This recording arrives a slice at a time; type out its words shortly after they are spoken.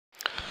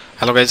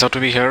Hello guys, how to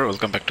be here.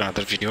 Welcome back to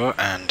another video,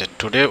 and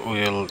today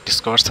we will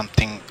discover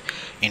something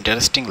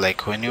interesting,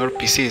 like when your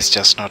PC is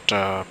just not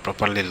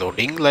properly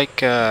loading,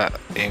 like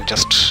you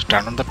just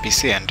turn on the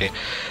PC and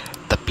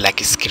the black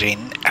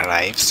screen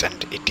arrives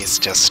and it is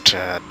just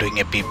doing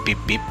a beep beep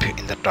beep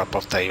in the top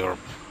of your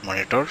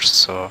monitor.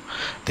 So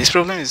this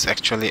problem is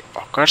actually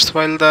occurs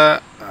while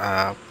the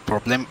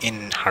problem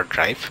in hard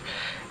drive,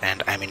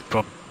 and I mean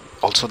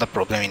also the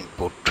problem in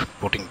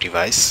booting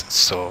device.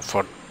 So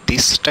for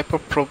this type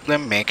of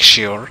problem, make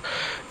sure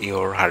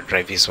your hard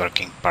drive is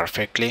working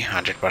perfectly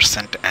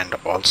 100%, and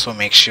also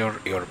make sure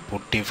your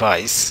boot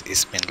device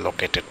is been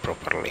located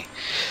properly.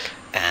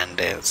 And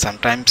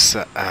sometimes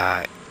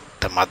the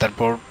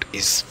motherboard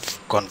is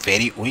gone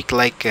very weak,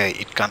 like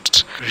it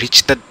can't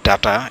reach the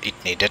data it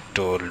needed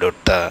to load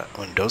the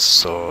Windows.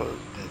 So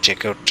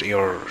check out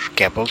your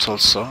cables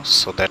also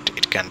so that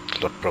it can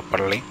load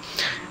properly.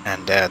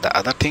 And the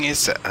other thing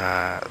is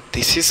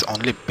this is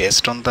only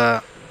based on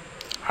the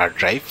hard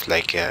drive,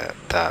 like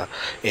the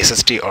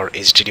SSD or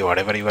HDD,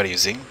 whatever you are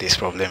using. This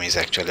problem is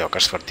actually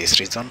occurs for this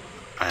reason.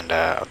 And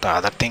the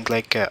other thing,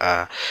 like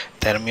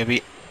there may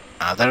be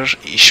other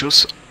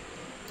issues.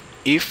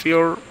 If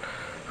your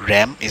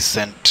RAM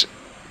isn't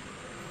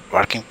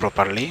working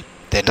properly,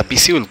 then the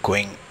PC will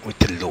going with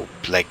the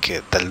loop, like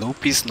the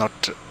loop is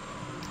not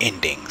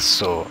ending.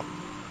 So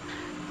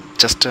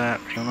just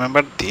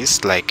remember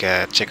this, like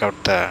check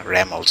out the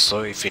RAM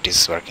also if it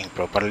is working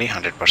properly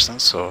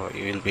 100%. So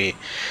you will be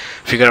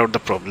figure out the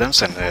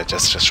problems and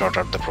just sort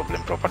out the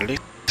problem properly.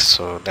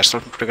 So that's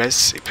all for today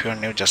guys. If you are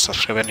new, just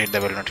subscribe and hit the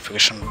bell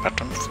notification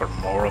button for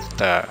more of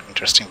the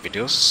interesting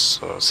videos.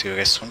 So see you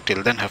guys soon.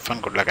 Till then, have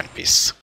fun, good luck and peace.